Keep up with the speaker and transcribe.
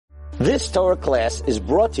This Torah class is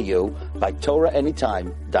brought to you by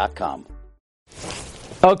TorahAnytime.com.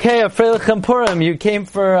 Okay, Afreilichem Purim, you came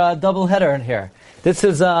for a double header in here. This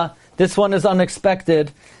one is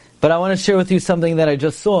unexpected, but I want to share with you something that I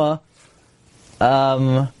just saw.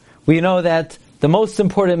 We know that the most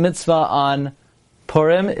important mitzvah on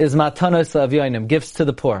Purim is Matanos Avyonim, gifts to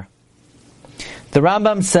the poor. The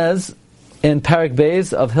Rambam says in Parak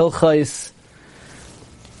Beis of Hilchos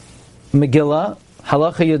Megillah,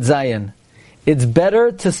 Halacha Yud Zayin, it's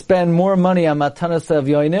better to spend more money on Matanos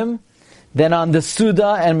Avyonim than on the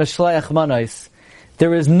Suda and Mishlayach Manos.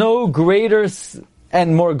 There is no greater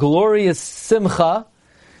and more glorious simcha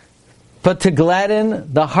but to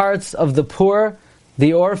gladden the hearts of the poor,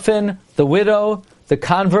 the orphan, the widow, the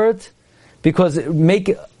convert, because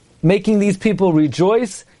making these people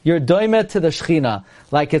rejoice, you're doimet to the Shechina.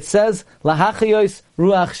 Like it says, Lahachayos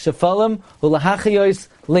ruach shefalim, ulahachayos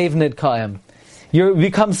lev nidkaim. You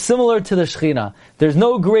become similar to the Shechina. There's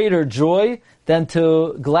no greater joy than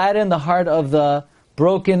to gladden the heart of the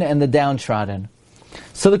broken and the downtrodden.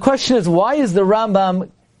 So the question is, why is the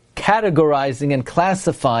Rambam categorizing and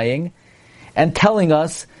classifying and telling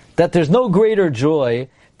us that there's no greater joy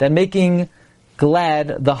than making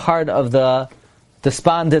glad the heart of the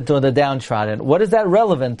despondent or the downtrodden? What is that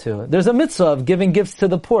relevant to? There's a mitzvah of giving gifts to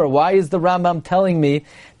the poor. Why is the Rambam telling me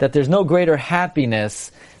that there's no greater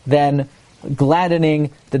happiness than gladdening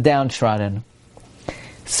the downtrodden?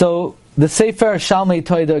 So the Sefer Shalmei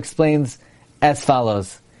Toida explains as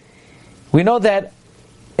follows. We know that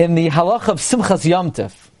in the halacha of Simchas Yom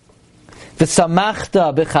Tov,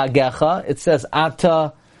 V'samachta b'chagecha, it says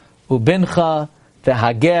Ata ubincha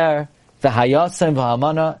v'hager v'hayasem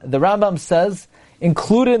v'hamana. The Rambam says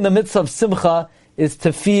included in the mitzvah of Simcha is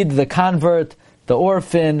to feed the convert, the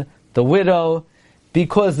orphan, the widow,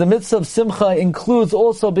 because the mitzvah of Simcha includes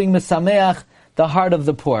also being mesameach, the heart of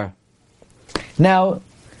the poor. Now,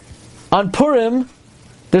 on Purim,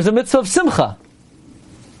 there's a mitzvah of Simcha.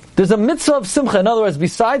 There's a mitzvah of Simcha. In other words,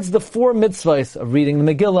 besides the four mitzvahs of reading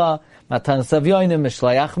the Megillah, Matanos Avyonim,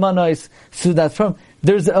 Mishlayach Manos, Sudat Purim,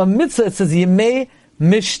 there's a mitzvah that says Yemei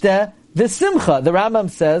Mishteh V'Simcha. The Rambam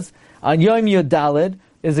says on Yom Yodalid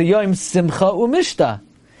is a Yom Simcha U'Mishteh.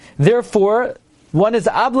 Therefore, one is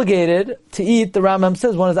obligated to eat, the Rambam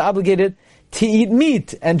says, one is obligated to eat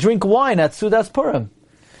meat and drink wine at Sudas Purim.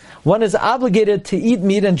 One is obligated to eat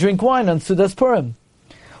meat and drink wine on Sudas Purim.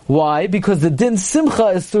 Why? Because the din simcha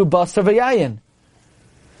is through basar v'yayin.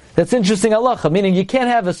 That's interesting halacha, meaning you can't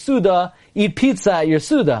have a suda, eat pizza at your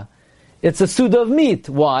suda. It's a suda of meat.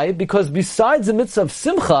 Why? Because besides the mitzvah of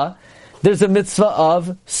simcha, there's a mitzvah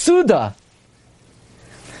of suda.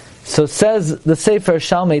 So says the Sefer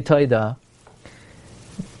Shalmei Toida,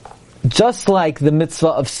 just like the mitzvah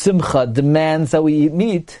of simcha demands that we eat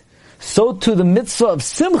meat, so too the mitzvah of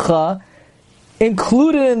simcha,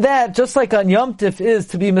 included in that, just like on Yom Tif is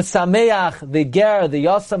to be mesameach, the ger, the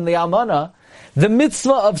yasam, the almana, the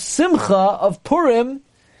mitzvah of simcha, of Purim,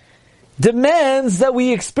 demands that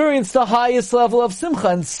we experience the highest level of simcha.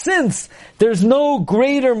 And since there's no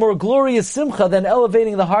greater, more glorious simcha than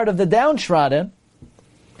elevating the heart of the downtrodden,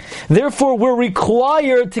 therefore we're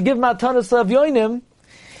required to give matanos avyonim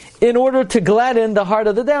in order to gladden the heart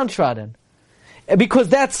of the downtrodden. Because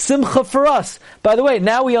that's simcha for us. By the way,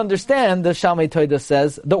 now we understand, the Shalmei Toida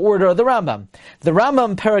says, the order of the Rambam. The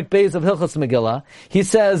Rambam, Parak Beis of Hilchos Megillah, he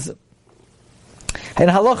says, in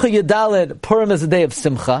Halacha Yudalid, Purim is a day of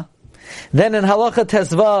simcha. Then in Halacha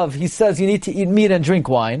Tezvav, he says you need to eat meat and drink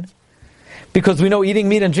wine, because we know eating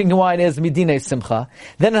meat and drinking wine is midinei simcha.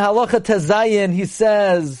 Then in Halacha Tezayin, he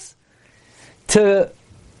says to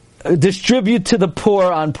distribute to the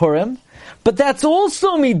poor on Purim, but that's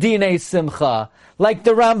also midinei simcha. Like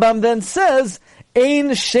the Rambam then says,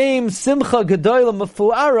 ein shem simcha gedola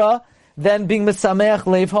mefuara, than being mesameach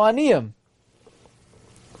leiv ha'aniyim.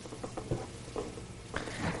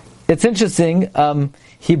 It's interesting,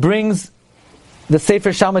 he brings, the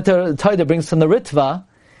Sefer Shalmei Toida brings from the Ritva,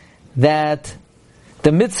 that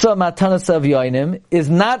the mitzvah matanos avyonim is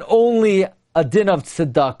not only a din of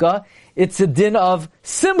tzedakah, it's a din of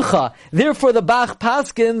simcha. Therefore the Bach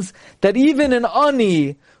paskins that even an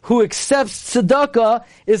ani who accepts tzedakah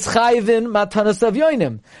is chayiv in matanos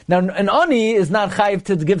avyonim. Now an ani is not chayiv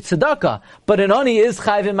to give tzedakah, but an ani is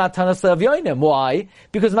chayiv in matanos avyonim. Why?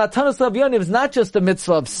 Because matanos avyonim is not just a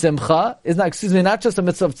mitzvah of simcha, not just a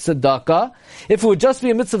mitzvah of tzedakah. If it would just be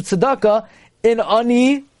a mitzvah of tzedakah, an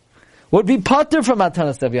ani would be pater from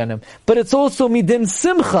matanos avyonim. But it's also midin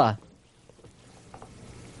simcha.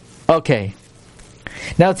 Okay.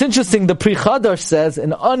 Now it's interesting, the Pri Chadash says,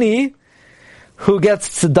 an ani who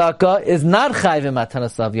gets tzedakah is not chayv in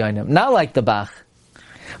matanos avyonim, not like the Bach.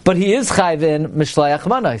 but he is chayv in Mishlayach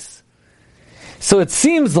Manos. So it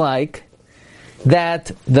seems like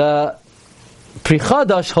that the Pri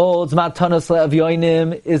Chadash holds Matanos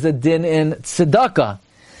Le'avyonim is a din in tzedakah,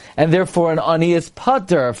 and therefore an ani is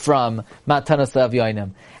pater from Matanos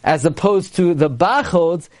Le'avyonim. As opposed to the Bach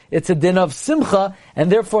holds, it's a din of simcha,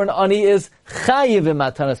 and therefore an ani is chayiv in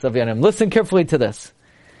Matanos Le'avyonim. Listen carefully to this.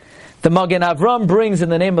 The Magen Avram brings in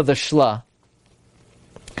the name of the Shla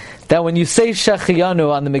that when you say Shechiyanu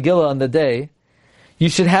on the Megillah on the day, you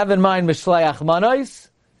should have in mind Mishlayach Manos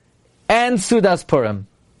and Sudas Purim.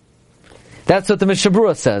 That's what the Mishnah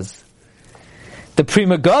Berurah says. The Pri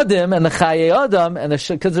Megadim and the Chayei Adam and the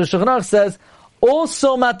Kitzur Shulchan Aruch says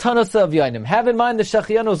also Matanos Le'avyonim. Have in mind the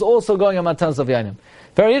Shechiyanu is also going on Matanos Le'avyonim.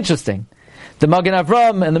 Very interesting. The Magen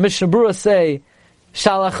Avram and the Mishnah Berurah say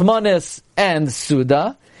Shalach Manos and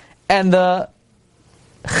Suda, and the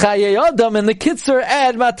Chayei Adam and the Kitzur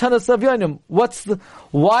add Matanos Le'avyonim.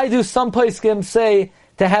 Why do some poskim say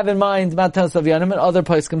to have in mind Matanos Le'avyonim and other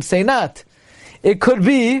poskim say not? It could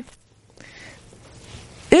be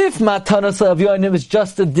if Matanos Le'avyonim is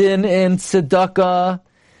just a din in tzedakah,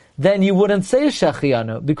 then you wouldn't say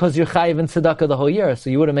Shechiyanu because you're chayiv in tzedakah the whole year, so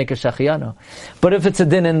you wouldn't make a Shechiyanu. But if it's a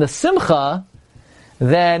din in the simcha,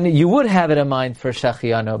 then you would have it in mind for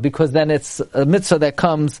Shechiyanu, because then it's a mitzvah that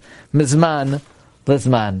comes mizman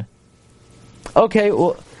lizman. Okay,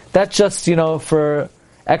 well, that's just, for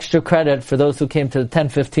extra credit for those who came to the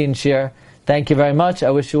 10:15 shir. Thank you very much.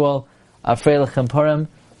 I wish you all a freilich Purim,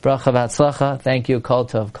 bracha v'atzlacha. Thank you. Kol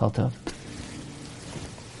tov, kol tov.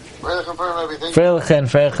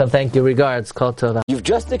 Freilichen, thank you. Regards, kol tov. You've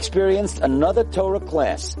just experienced another Torah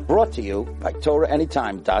class brought to you by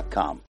TorahAnytime.com.